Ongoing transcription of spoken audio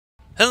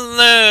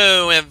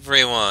Hello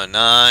everyone,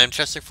 I'm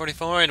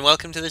Chester44 and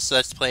welcome to this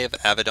Let's Play of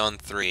Avadon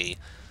 3.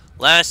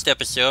 Last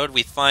episode,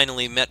 we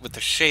finally met with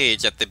the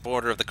Shades at the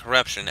border of the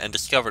corruption and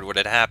discovered what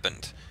had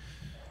happened.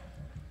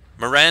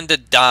 Miranda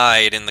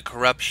died in the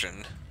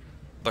corruption,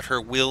 but her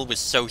will was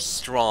so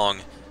strong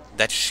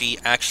that she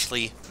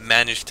actually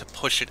managed to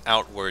push it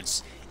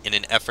outwards in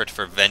an effort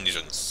for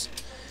vengeance.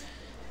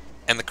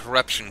 And the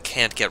corruption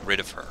can't get rid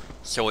of her,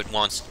 so it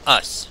wants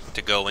us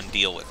to go and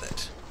deal with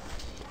it.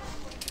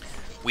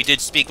 We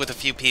did speak with a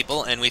few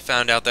people, and we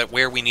found out that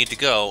where we need to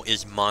go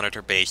is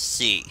Monitor Base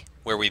C,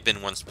 where we've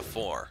been once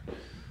before.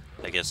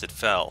 I guess it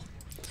fell.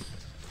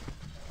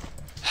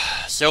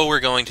 So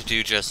we're going to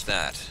do just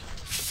that.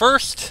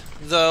 First,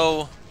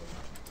 though,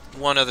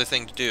 one other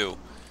thing to do.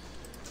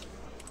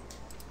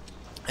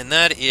 And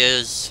that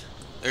is,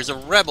 there's a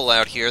rebel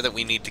out here that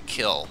we need to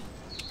kill.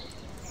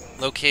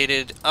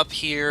 Located up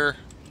here,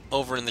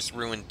 over in this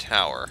ruined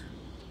tower.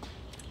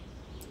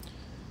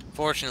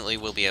 Fortunately,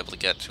 we'll be able to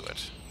get to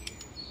it.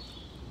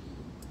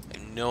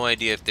 No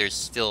idea if there's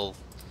still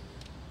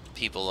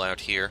people out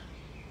here.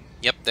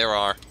 Yep, there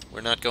are. We're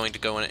not going to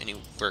go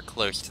anywhere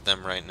close to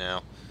them right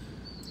now.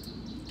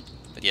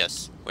 But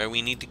yes, where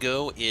we need to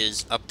go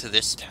is up to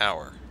this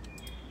tower.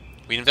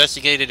 We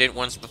investigated it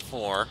once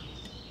before.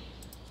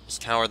 This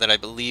tower that I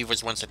believe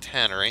was once a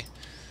tannery.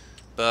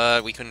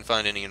 But we couldn't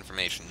find any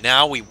information.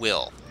 Now we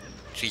will.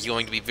 She's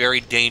going to be very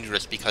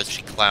dangerous because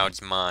she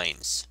clouds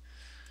minds.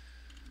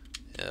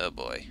 Oh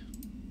boy.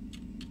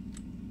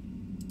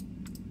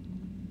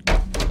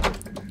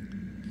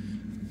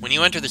 When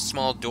you enter the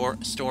small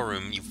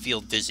storeroom, you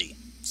feel dizzy.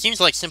 Seems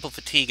like simple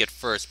fatigue at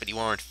first, but you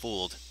aren't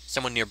fooled.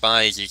 Someone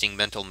nearby is using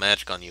mental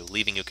magic on you,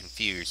 leaving you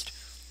confused.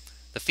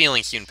 The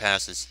feeling soon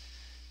passes.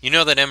 You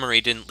know that Emery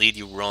didn't lead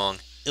you wrong.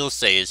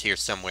 Ilse is here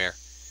somewhere.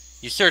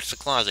 You search the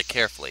closet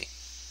carefully.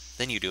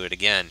 Then you do it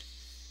again.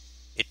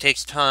 It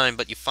takes time,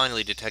 but you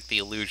finally detect the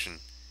illusion.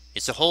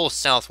 It's a whole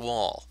south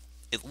wall.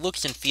 It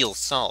looks and feels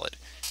solid.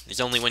 It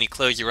is only when you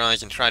close your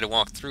eyes and try to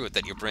walk through it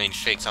that your brain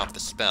shakes off the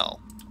spell.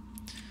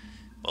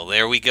 Well,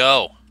 there we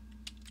go.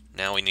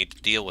 Now we need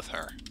to deal with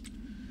her.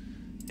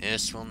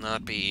 This will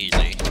not be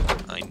easy.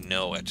 I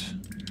know it.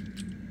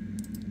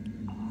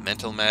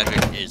 Mental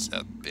magic is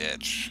a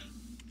bitch.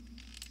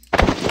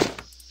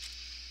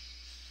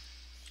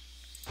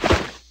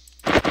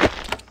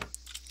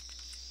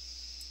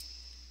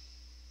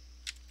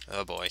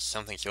 Oh boy,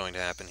 something's going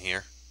to happen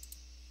here.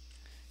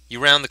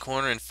 You round the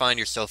corner and find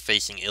yourself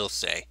facing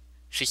Ilse.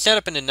 She's set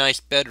up in a nice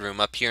bedroom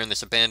up here in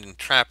this abandoned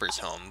trapper's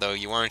home, though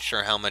you aren't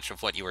sure how much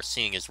of what you are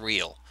seeing is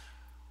real.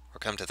 Or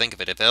come to think of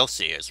it, if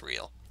Elsie is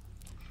real.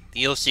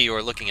 The Ilse you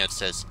are looking at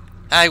says,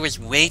 "I was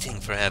waiting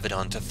for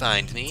Avadon to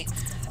find me.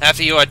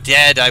 After you are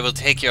dead, I will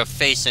take your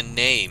face and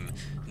name.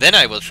 Then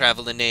I will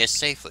travel Aeneas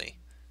safely.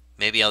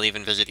 Maybe I'll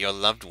even visit your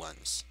loved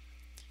ones."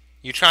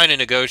 You try to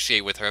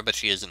negotiate with her, but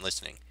she isn't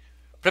listening.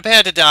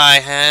 "Prepare to die,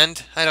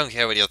 Hand. I don't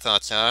care what your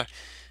thoughts are.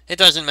 It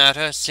doesn't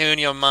matter. Soon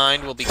your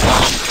mind will be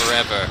gone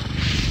forever."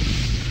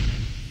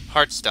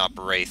 Heartstop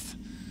Wraith.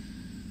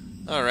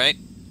 Alright.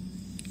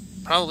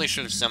 Probably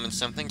should have summoned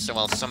something, so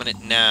I'll summon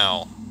it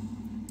now.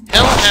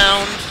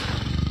 Hellhound!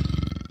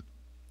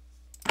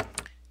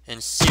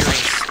 And Searing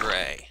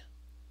Spray.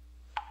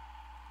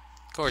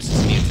 Of course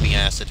it's immune to the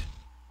acid.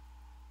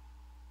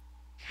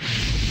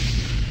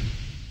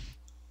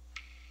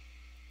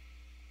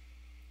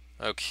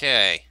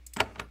 Okay.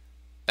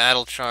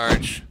 Battle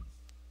Charge.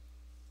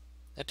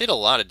 That did a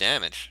lot of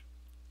damage.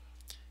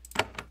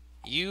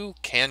 You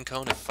can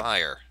Cone of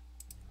Fire.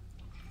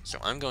 So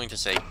I'm going to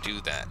say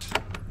do that.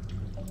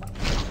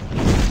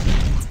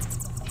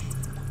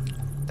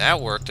 That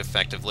worked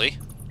effectively.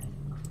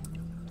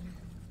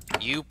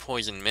 You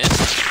Poison Mist.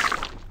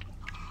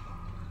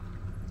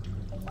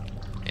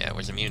 Yeah, it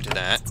was immune to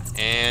that.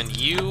 And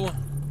you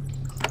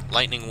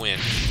Lightning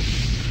Wind.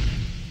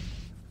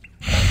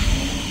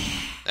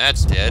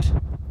 That's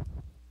dead.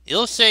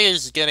 Ilse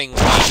is getting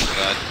weak,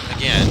 but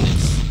again,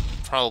 it's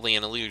probably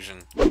an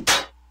illusion.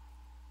 This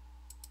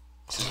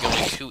is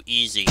going too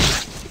easy.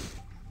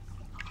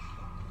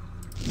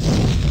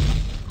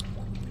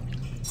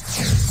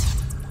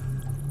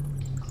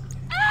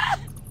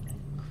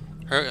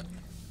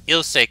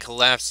 Ilse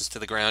collapses to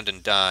the ground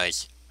and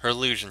dies. Her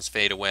illusions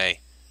fade away.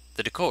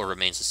 The decor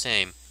remains the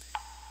same.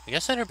 I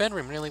guess that her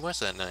bedroom really was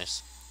that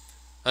nice.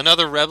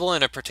 Another rebel,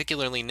 and a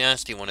particularly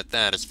nasty one at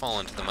that, has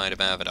fallen to the might of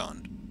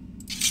Avadon.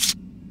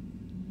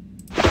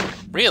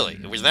 Really?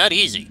 It was that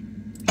easy?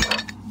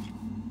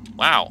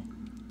 Wow.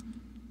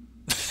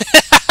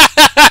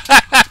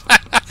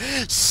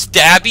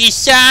 Stabby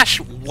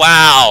Sash?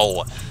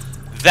 Wow.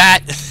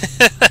 That...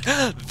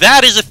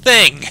 that is a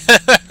thing.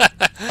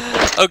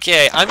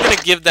 Okay, I'm gonna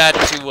give that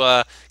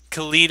to,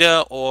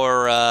 Kalita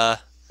or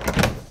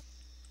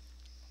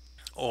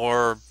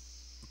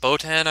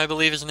Botan, I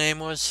believe his name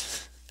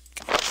was.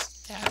 God,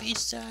 Stabby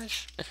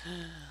Sash.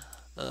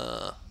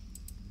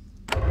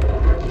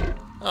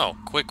 Oh,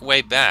 quick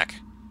way back.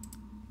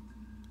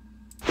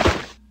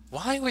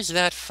 Why was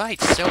that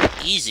fight so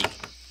easy?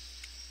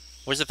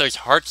 Was it those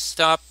heart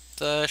stop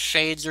the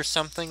shades or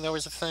something that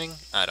was a thing?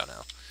 I don't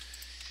know.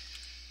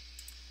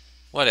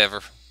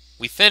 Whatever.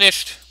 We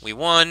finished. We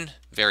won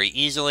very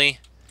easily.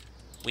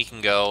 We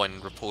can go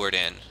and report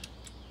in.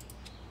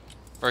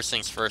 First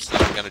things first,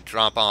 I'm going to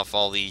drop off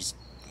all these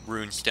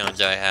rune stones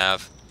I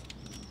have.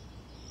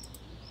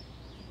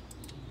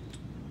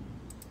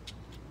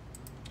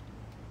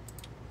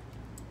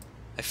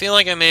 I feel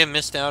like I may have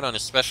missed out on a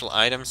special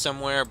item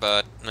somewhere,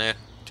 but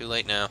too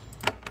late now.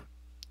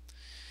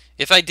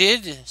 If I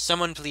did,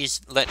 someone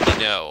please let me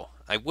know.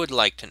 I would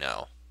like to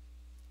know.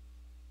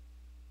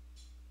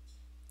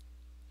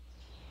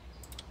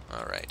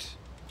 Alright.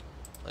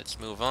 Let's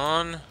move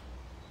on.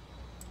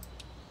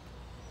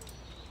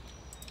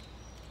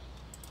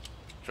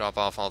 Drop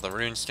off all the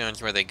rune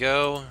stones where they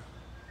go.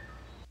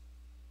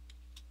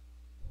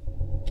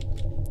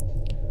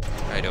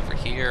 Right over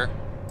here.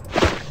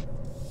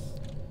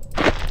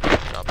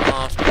 Drop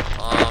off, drop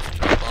off,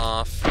 drop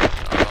off,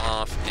 drop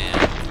off,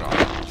 and drop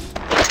off.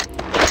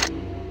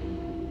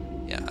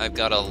 Yeah, I've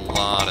got a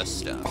lot of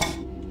stuff.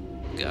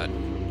 Got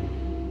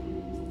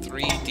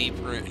 3 deep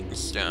rune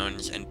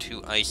stones and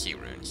 2 icy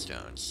rune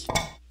stones.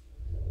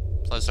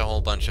 Plus a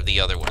whole bunch of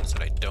the other ones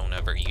that I don't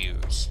ever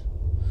use.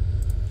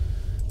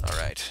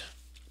 Alright.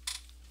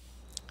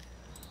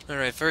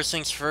 Alright, first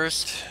things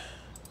first.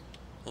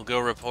 We'll go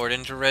report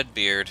into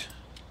Redbeard.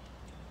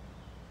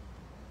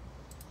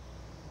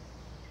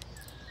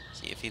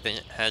 See if he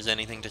has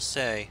anything to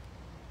say.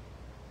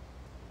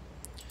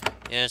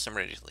 Yes, I'm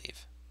ready to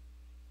leave.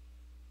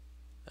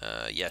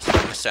 Yes,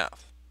 from the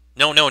south.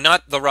 No,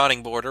 not the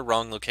rotting border.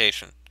 Wrong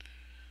location.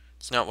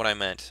 It's not what I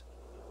meant.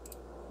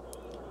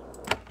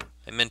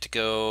 I meant to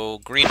go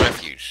Green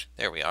Refuge.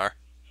 There we are.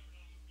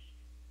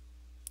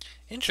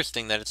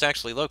 Interesting that it's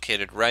actually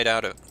located right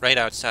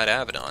outside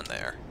Avadon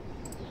there.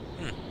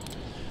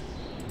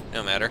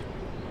 No matter.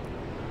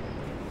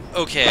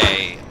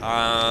 Okay,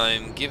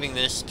 I'm giving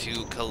this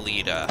to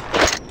Khalida.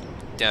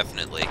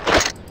 Definitely.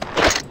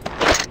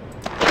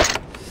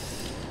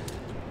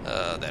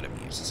 That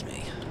amuses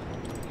me.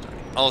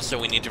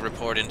 Also, we need to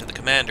report into the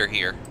commander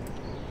here.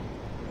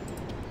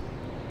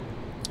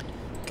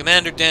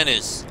 Commander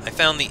Dennis, I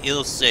found the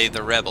Ilse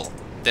the rebel.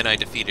 Then I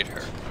defeated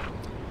her.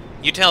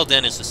 You tell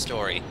Dennis the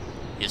story.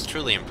 He is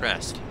truly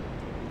impressed.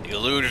 The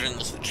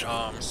illusions, the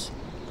charms.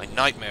 My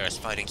nightmare is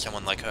fighting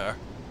someone like her.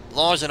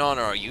 Laws and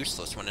honor are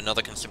useless when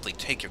another can simply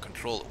take your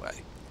control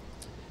away.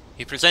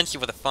 He presents you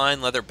with a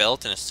fine leather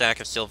belt and a sack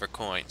of silver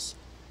coins.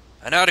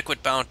 An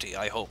adequate bounty,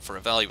 I hope, for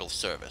a valuable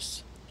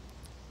service.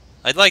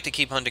 I'd like to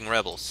keep hunting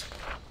rebels.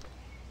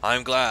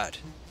 I'm glad.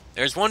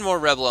 There's one more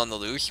rebel on the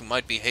loose who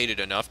might be hated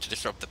enough to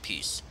disrupt the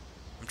peace.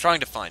 I'm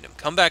trying to find him.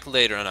 Come back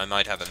later and I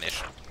might have a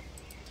mission.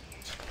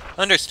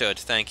 Understood,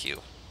 thank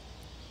you.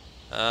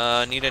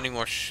 Need any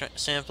more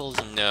samples?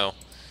 No.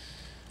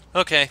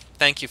 Okay,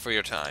 thank you for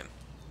your time.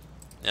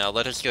 Now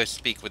let us go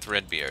speak with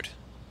Redbeard.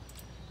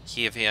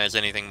 See if he has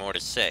anything more to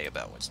say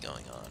about what's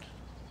going on.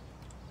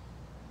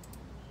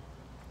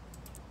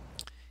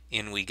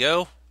 In we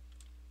go.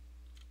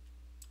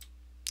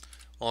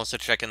 We'll also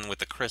check in with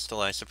the crystal,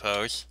 I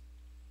suppose.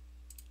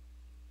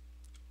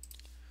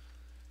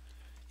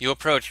 You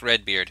approach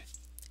Redbeard.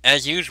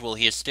 As usual,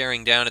 he is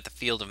staring down at the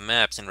field of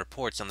maps and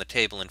reports on the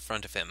table in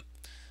front of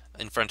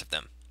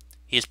them.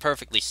 He is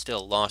perfectly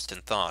still, lost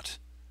in thought.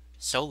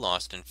 So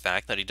lost, in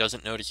fact, that he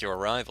doesn't notice your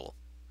arrival.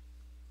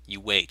 You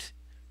wait.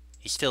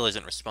 He still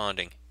isn't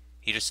responding.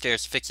 He just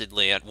stares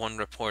fixedly at one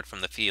report from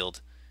the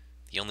field.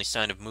 The only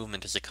sign of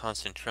movement is a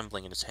constant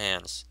trembling in his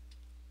hands.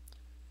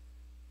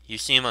 You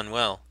seem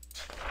unwell.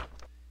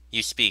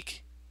 You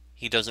speak.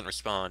 He doesn't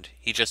respond.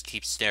 He just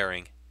keeps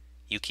staring.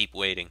 You keep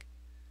waiting.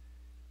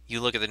 You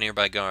look at the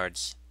nearby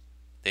guards.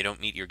 They don't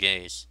meet your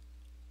gaze.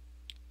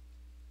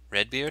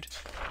 Redbeard?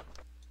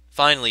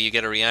 Finally, you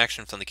get a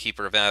reaction from the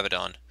Keeper of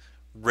Avadon.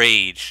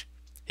 Rage.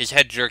 His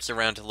head jerks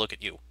around to look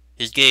at you.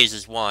 His gaze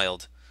is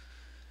wild.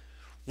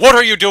 What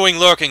are you doing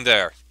lurking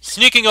there?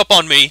 Sneaking up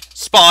on me?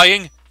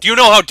 Spying? Do you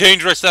know how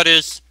dangerous that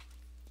is?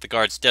 The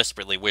guards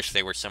desperately wish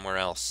they were somewhere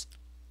else.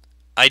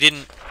 I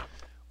didn't...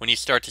 When you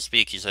start to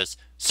speak, he says,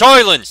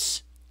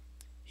 Silence!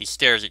 He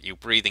stares at you,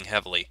 breathing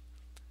heavily.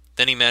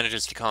 Then he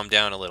manages to calm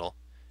down a little.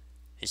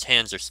 His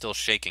hands are still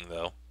shaking,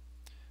 though.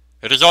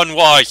 It is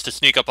unwise to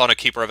sneak up on a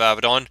Keeper of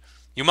Avadon.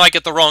 You might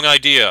get the wrong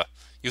idea.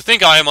 You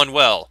think I am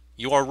unwell.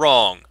 You are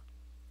wrong.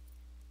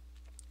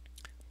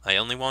 I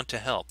only want to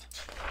help.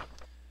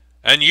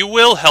 And you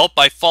will help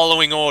by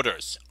following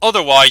orders.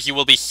 Otherwise, you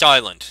will be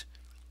silent.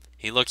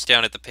 He looks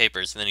down at the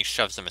papers, and then he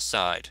shoves them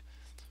aside.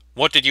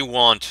 What did you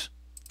want?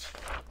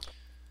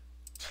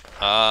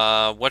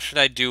 What should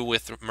I do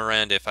with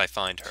Miranda if I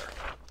find her?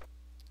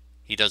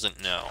 He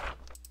doesn't know.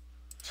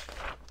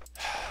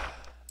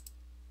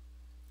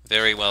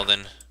 Very well,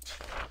 then.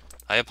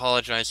 I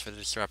apologize for the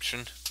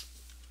disruption.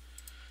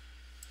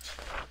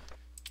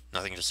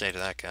 Nothing to say to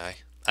that guy.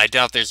 I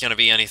doubt there's going to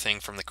be anything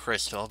from the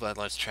crystal, but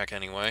let's check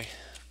anyway.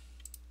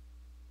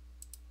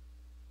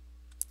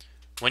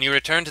 When you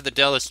return to the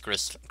Delis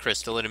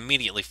crystal, it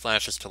immediately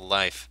flashes to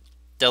life.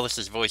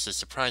 Delis's voice is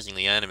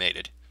surprisingly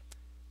animated.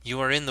 You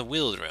are in the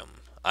will room.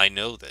 I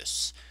know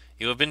this.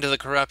 You have been to the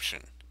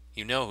corruption.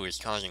 You know who is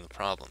causing the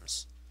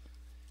problems.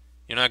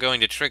 You're not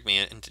going to trick me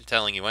into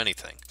telling you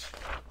anything.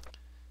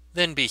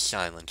 Then be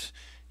silent.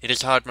 It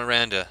is Hart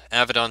Miranda,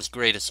 Avadon's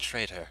greatest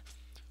traitor.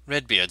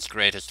 Redbeard's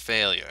greatest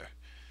failure.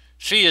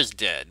 She is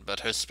dead,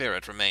 but her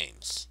spirit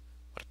remains.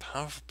 What a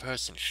powerful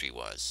person she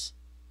was.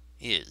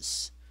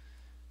 Is.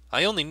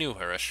 I only knew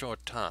her a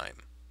short time.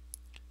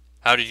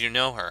 How did you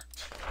know her?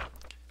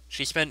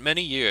 She spent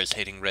many years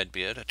hating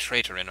Redbeard, a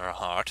traitor in her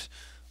heart.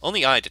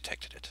 Only I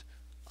detected it.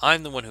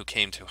 I'm the one who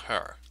came to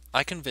her.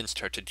 I convinced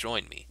her to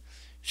join me.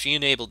 She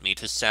enabled me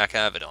to sack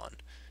Avadon.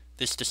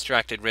 This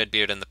distracted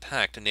Redbeard and the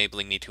Pact,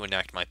 enabling me to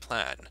enact my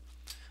plan.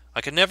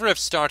 I could never have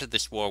started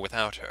this war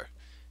without her.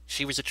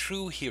 She was a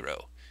true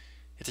hero.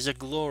 It is a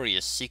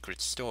glorious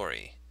secret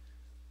story.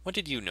 What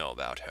did you know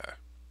about her?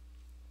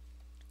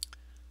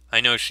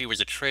 I know she was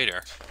a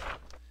traitor.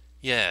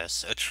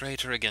 Yes, a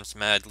traitor against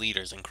mad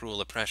leaders and cruel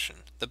oppression.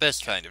 The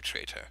best kind of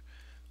traitor.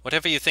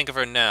 Whatever you think of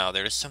her now,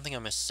 there is something I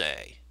must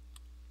say.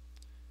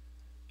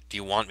 Do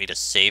you want me to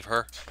save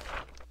her?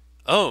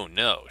 Oh,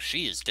 no,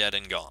 she is dead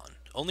and gone.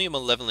 Only a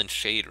malevolent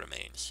shade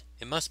remains.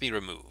 It must be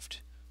removed.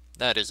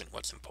 That isn't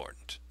what's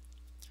important.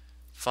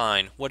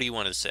 Fine, what do you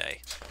want to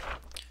say?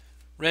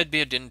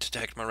 Redbeard didn't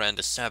detect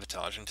Miranda's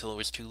sabotage until it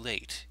was too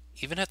late.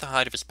 Even at the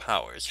height of his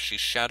powers, she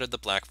shattered the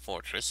Black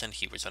Fortress and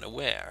he was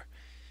unaware.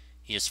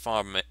 He is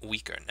far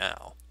weaker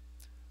now.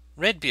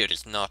 Redbeard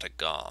is not a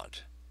god.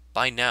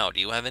 By now, do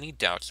you have any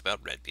doubts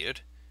about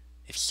Redbeard?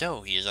 If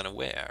so, he is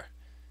unaware.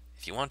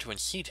 If you want to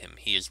unseat him,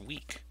 he is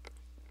weak.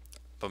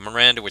 But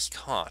Miranda was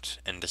caught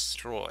and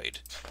destroyed.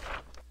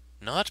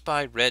 Not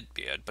by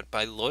Redbeard, but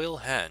by loyal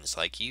hands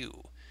like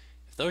you.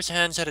 If those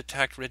hands had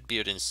attacked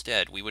Redbeard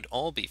instead, we would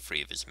all be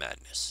free of his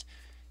madness.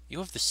 You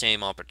have the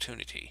same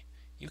opportunity.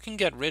 You can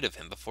get rid of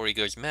him before he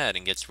goes mad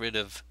and gets rid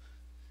of...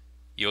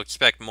 You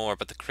expect more,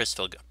 but the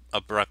crystal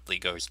abruptly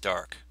goes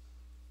dark.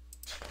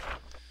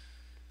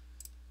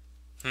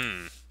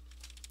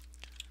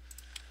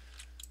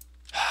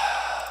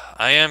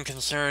 I am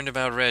concerned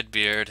about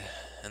Redbeard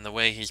and the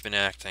way he's been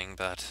acting,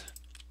 but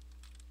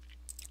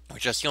we're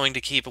just going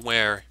to keep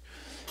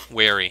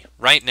wary.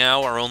 Right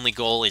now, our only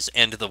goal is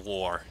end the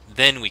war.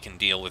 Then we can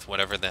deal with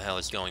whatever the hell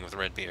is going with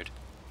Redbeard.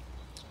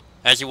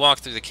 As you walk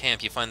through the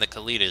camp, you find that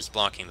Khalida is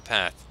blocking the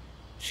path.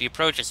 She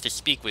approaches to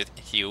speak with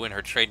you in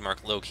her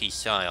trademark low-key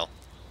style.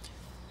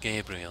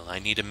 Gabriel, I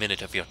need a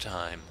minute of your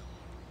time.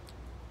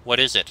 What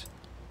is it?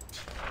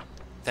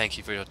 Thank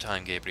you for your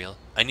time, Gabriel.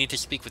 I need to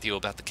speak with you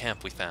about the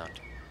camp we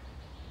found.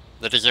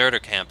 The deserter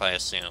camp, I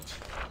assume.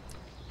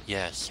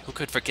 Yes, who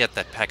could forget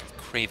that pack of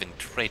craven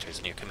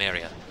traitors near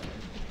Cameria?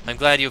 I'm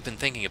glad you have been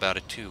thinking about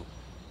it, too.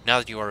 Now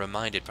that you are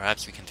reminded,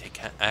 perhaps we can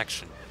take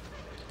action.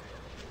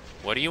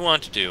 What do you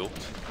want to do?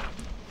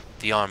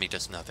 The army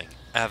does nothing.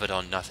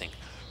 Avadon nothing.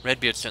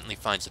 Redbeard certainly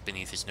finds it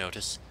beneath his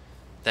notice.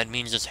 That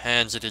means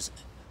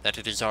that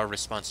it is our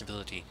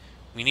responsibility.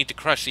 We need to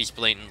crush these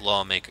blatant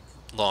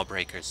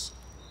lawbreakers.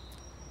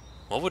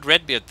 What would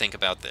Redbeard think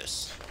about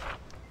this?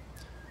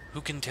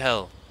 Who can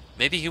tell?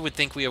 Maybe he would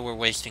think we were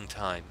wasting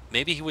time.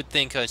 Maybe he would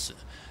thank us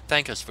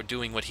for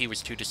doing what he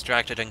was too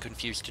distracted and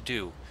confused to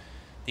do.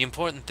 The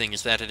important thing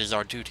is that it is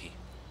our duty.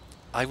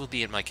 I will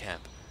be at my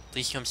camp.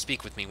 Please come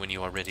speak with me when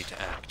you are ready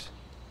to act.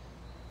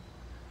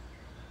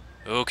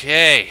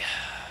 Okay.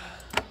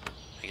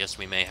 I guess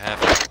we may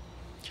have it.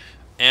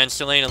 And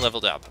Selena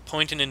leveled up.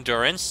 Point in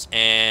endurance,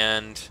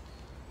 and...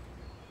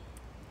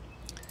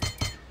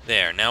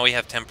 There, now we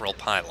have Temporal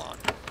Pylon.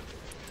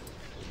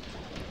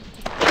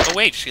 Oh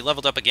wait, she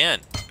leveled up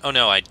again. Oh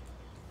no, I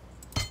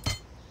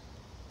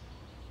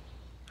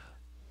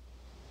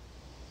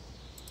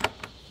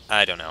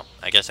don't know.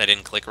 I guess I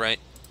didn't click right.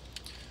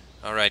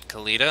 Alright,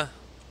 Khalida.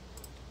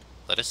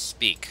 Let us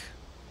speak.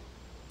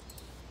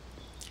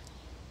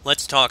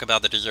 Let's talk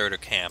about the deserter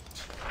camp.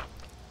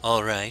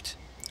 Alright.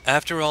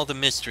 After all the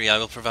mystery, I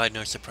will provide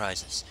no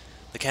surprises.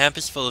 The camp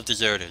is full of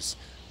deserters.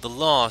 The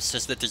law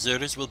says that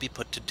deserters will be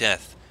put to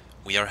death.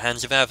 We are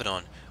Hands of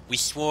Avadon. We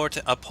swore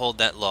to uphold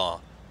that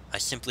law. I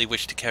simply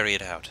wish to carry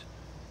it out.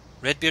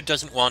 Redbeard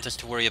doesn't want us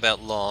to worry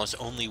about laws,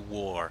 only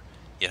war.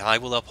 Yet I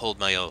will uphold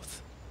my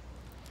oath.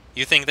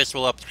 You think this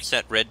will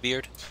upset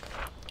Redbeard?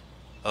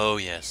 Oh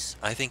yes,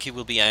 I think he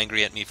will be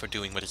angry at me for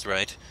doing what is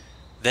right.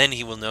 Then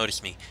he will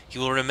notice me. He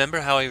will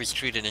remember how I was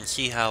treated and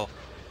see how...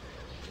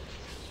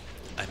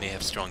 I may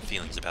have strong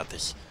feelings about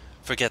this.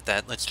 Forget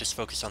that, let's just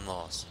focus on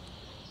laws.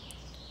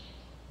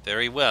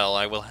 Very well,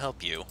 I will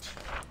help you.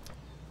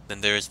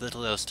 Then there is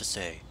little else to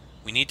say.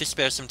 We need to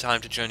spare some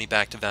time to journey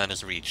back to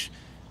Vanna's Reach.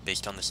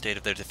 Based on the state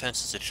of their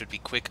defenses, it should be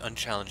quick,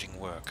 unchallenging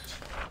work.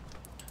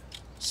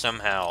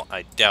 Somehow,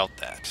 I doubt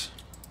that.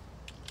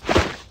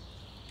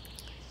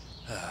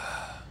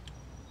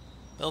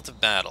 Belt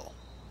of Battle.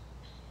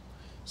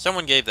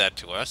 Someone gave that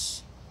to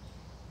us.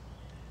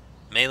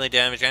 Melee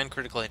damage and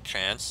critical hit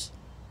chance.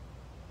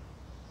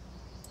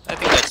 I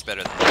think that's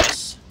better than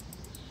this.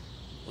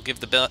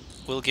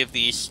 We'll give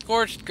the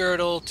Scorched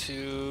Girdle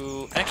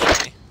to...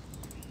 Actually,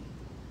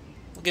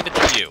 we'll give it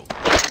to you.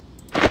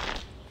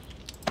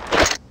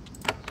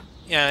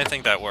 Yeah, I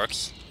think that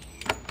works.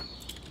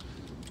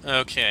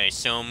 Okay,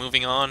 so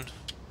moving on.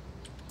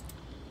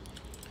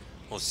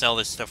 We'll sell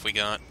this stuff we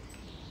got.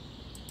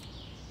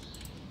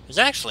 There's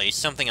actually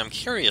something I'm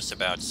curious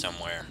about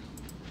somewhere.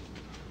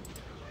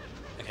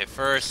 Okay,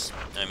 first,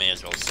 I may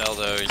as well sell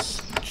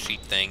those cheap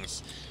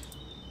things.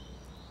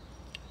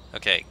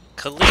 Okay,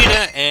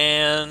 Kalita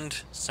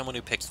and someone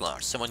who picks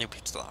locks. Someone who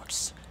picks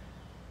locks.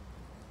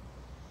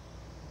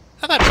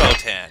 How about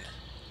Botan?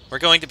 We're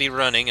going to be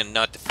running and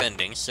not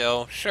defending,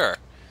 so sure.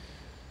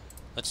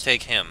 Let's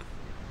take him.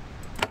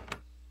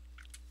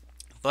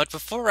 But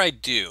before I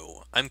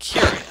do, I'm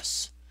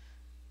curious.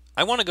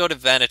 I want to go to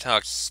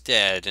Vanitok's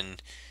stead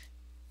and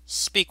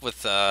speak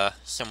with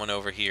someone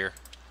over here.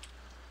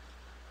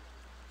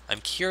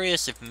 I'm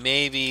curious if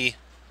maybe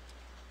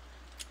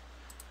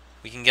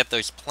we can get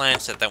those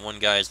plants that one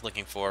guy is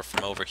looking for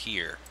from over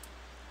here.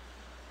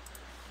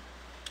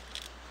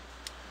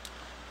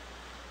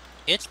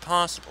 It's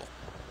possible.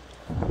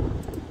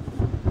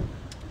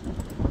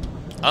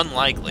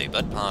 Unlikely,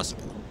 but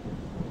possible.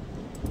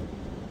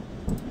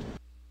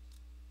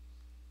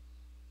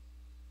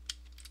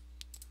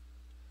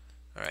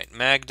 Alright,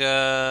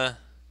 Magda...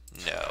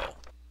 no.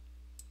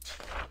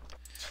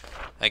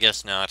 I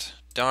guess not.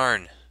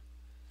 Darn.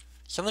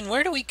 So then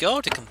where do we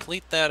go to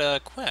complete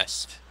that,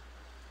 quest?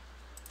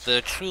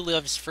 The True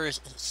Love's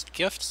First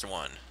Gifts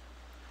one.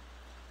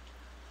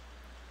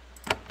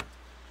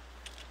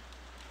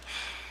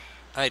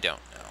 I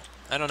don't know.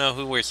 I don't know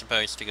who we're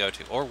supposed to go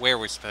to, or where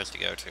we're supposed to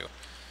go to.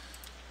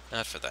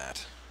 Not for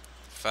that.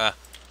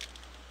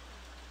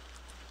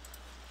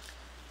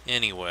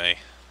 Anyway.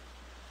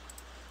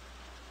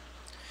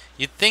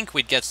 You'd think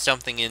we'd get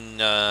something in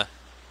the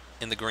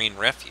Green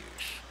Refuge.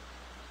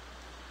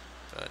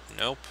 But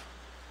nope.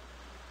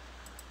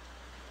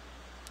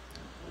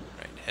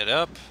 Right, head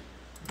up.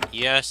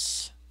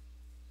 Yes.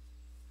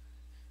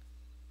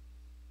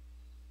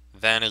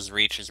 Vanna's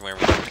Reach is where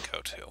we need to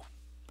go to.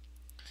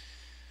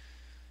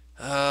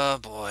 Oh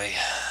boy.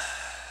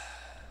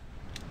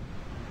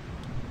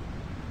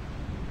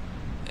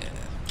 Yeah.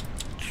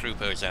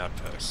 Trupo's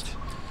outpost.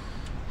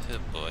 Oh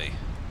boy.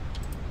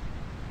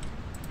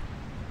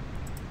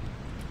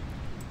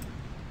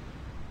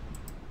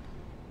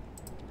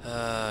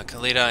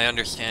 Kalita, I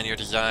understand your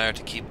desire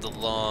to keep the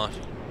law,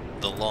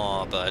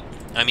 but...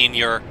 I mean,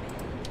 you're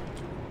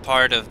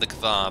part of the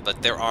Kva,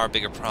 but there are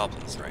bigger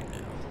problems right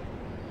now.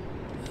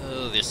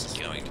 Oh, this is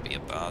going to be a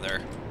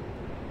bother.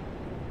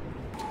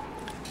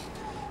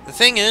 The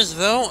thing is,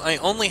 though, I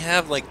only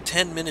have like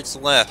 10 minutes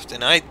left,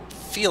 and I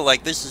feel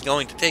like this is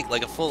going to take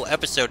like a full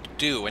episode to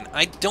do, and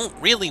I don't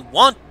really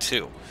want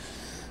to.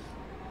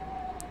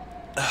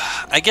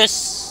 I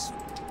guess,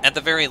 at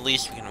the very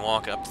least, we can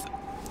walk up.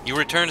 You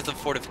return to the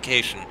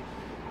fortification.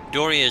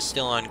 Doria is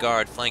still on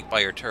guard, flanked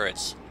by her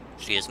turrets.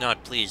 She is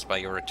not pleased by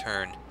your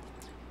return.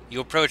 You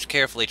approach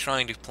carefully,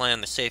 trying to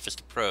plan the safest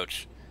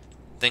approach.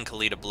 Then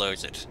Kalita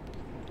blows it.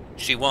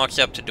 She walks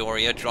up to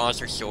Doria, draws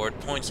her sword,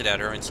 points it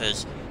at her, and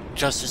says,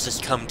 "Justice has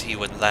come to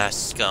you at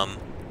last, scum."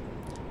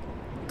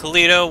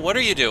 Kalita, what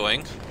are you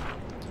doing?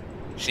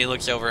 She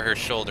looks over her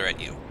shoulder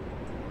at you.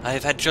 I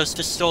have had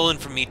justice stolen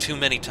from me too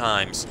many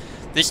times.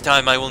 This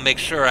time I will make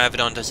sure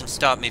Avadon doesn't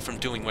stop me from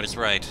doing what is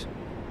right.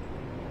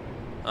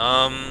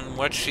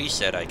 What she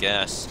said, I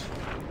guess.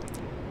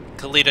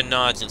 Kalita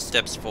nods and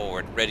steps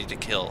forward, ready to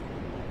kill.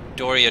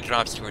 Doria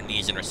drops to her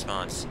knees in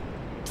response.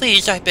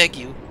 Please, I beg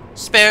you,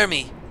 spare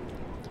me.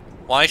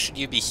 Why should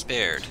you be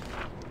spared?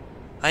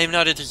 I am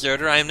not a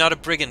deserter, I am not a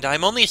brigand, I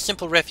am only a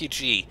simple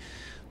refugee.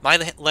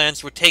 My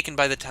lands were taken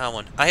by the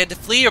Tawan. I had to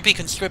flee or be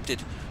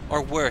conscripted.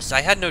 Or worse, I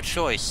had no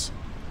choice.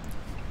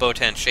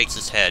 Botan shakes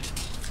his head.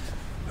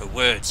 Her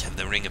words have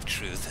the ring of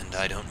truth, and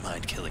I don't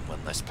mind killing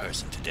one less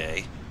person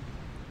today.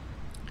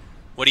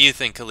 What do you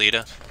think,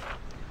 Kalita?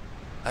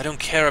 I don't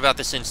care about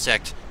this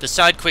insect.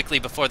 Decide quickly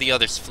before the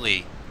others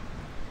flee.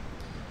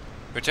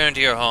 Return to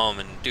your home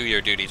and do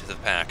your duty to the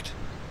Pact.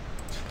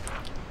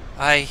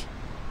 It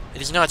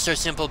is not so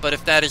simple, but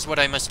if that is what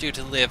I must do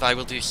to live, I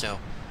will do so.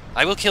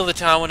 I will kill the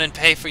Tawan and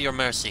pay for your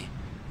mercy.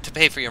 To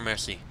pay for your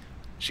mercy.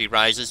 She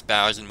rises,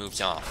 bows, and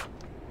moves off.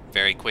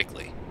 Very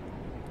quickly.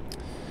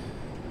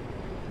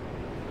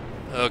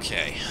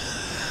 Okay.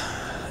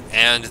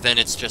 And then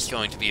it's just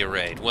going to be a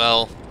raid.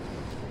 Well,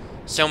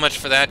 so much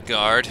for that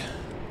guard.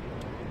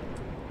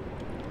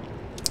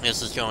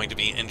 This is going to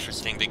be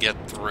interesting to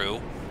get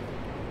through.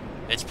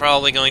 It's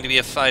probably going to be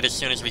a fight as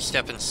soon as we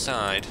step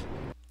inside.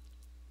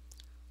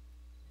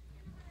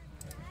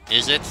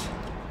 Is it?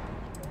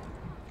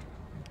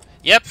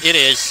 Yep, it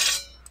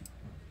is.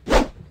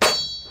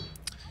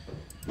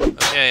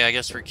 Okay, I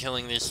guess we're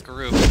killing this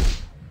group.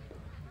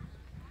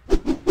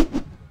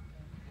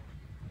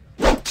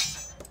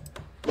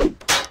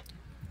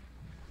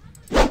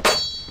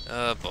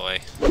 Oh boy.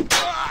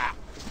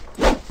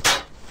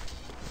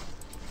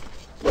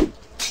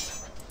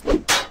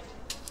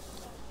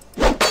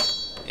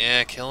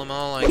 Yeah, kill them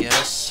all, I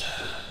guess.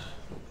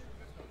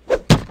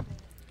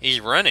 He's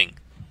running.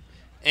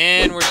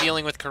 And we're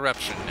dealing with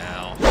corruption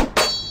now.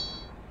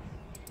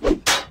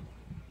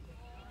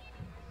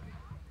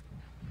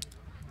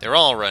 They're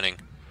all running.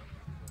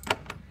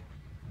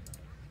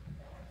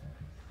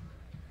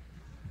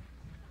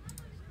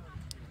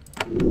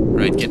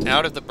 Right, get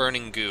out of the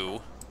burning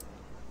goo.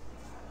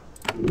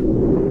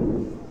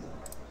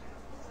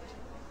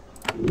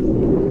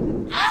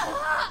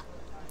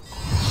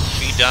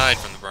 She died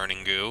from the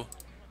burning goo.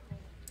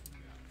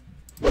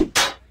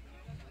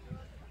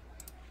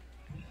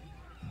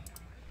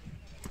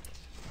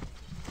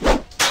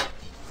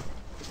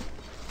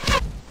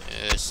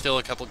 There's still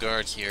a couple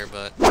guards here,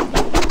 but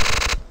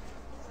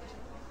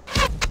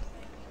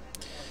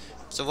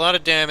it's a lot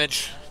of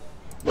damage.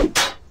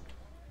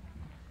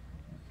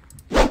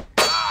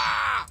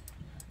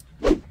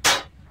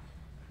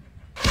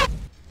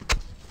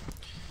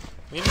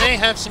 We may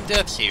have some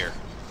deaths here.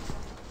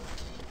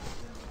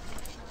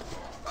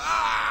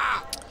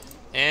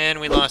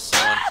 And we lost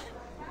someone.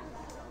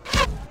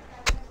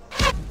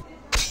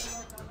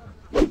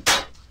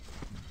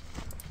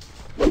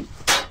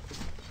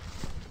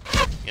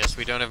 Guess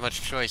we don't have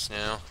much choice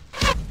now.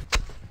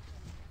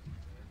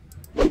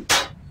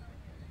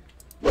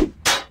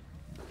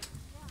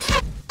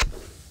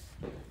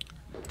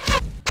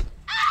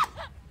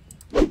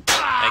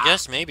 I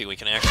guess maybe we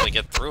can actually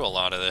get through a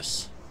lot of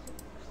this.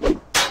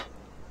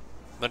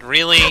 But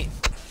really,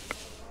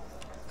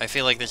 I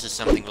feel like this is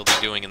something we'll be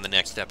doing in the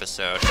next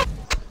episode.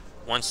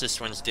 Once this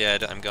one's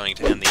dead, I'm going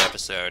to end the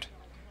episode.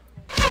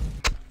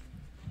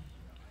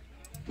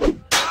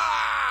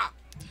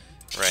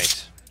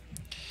 Right.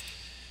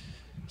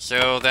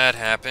 So that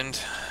happened.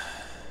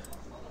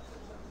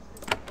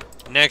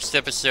 Next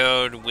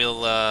episode,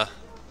 we'll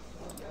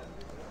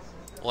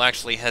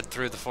actually head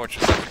through the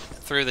fortress,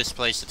 through this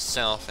place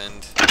itself,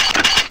 and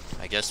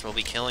I guess we'll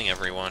be killing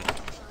everyone.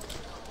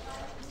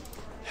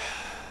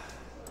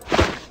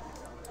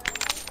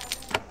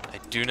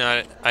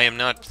 I am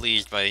not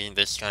pleased by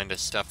this kind of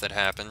stuff that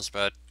happens,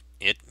 but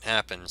it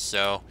happens,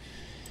 so...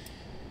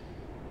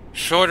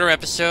 Shorter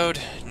episode.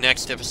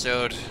 Next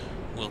episode,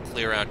 we'll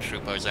clear out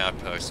Trupo's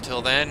outpost.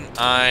 Till then,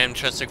 I'm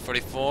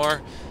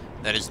Cheswick44.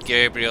 That is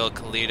Gabriel,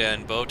 Kalita,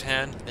 and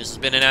Botan. This has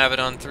been an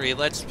Avadon 3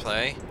 Let's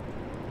Play,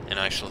 and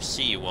I shall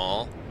see you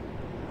all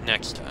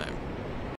next time.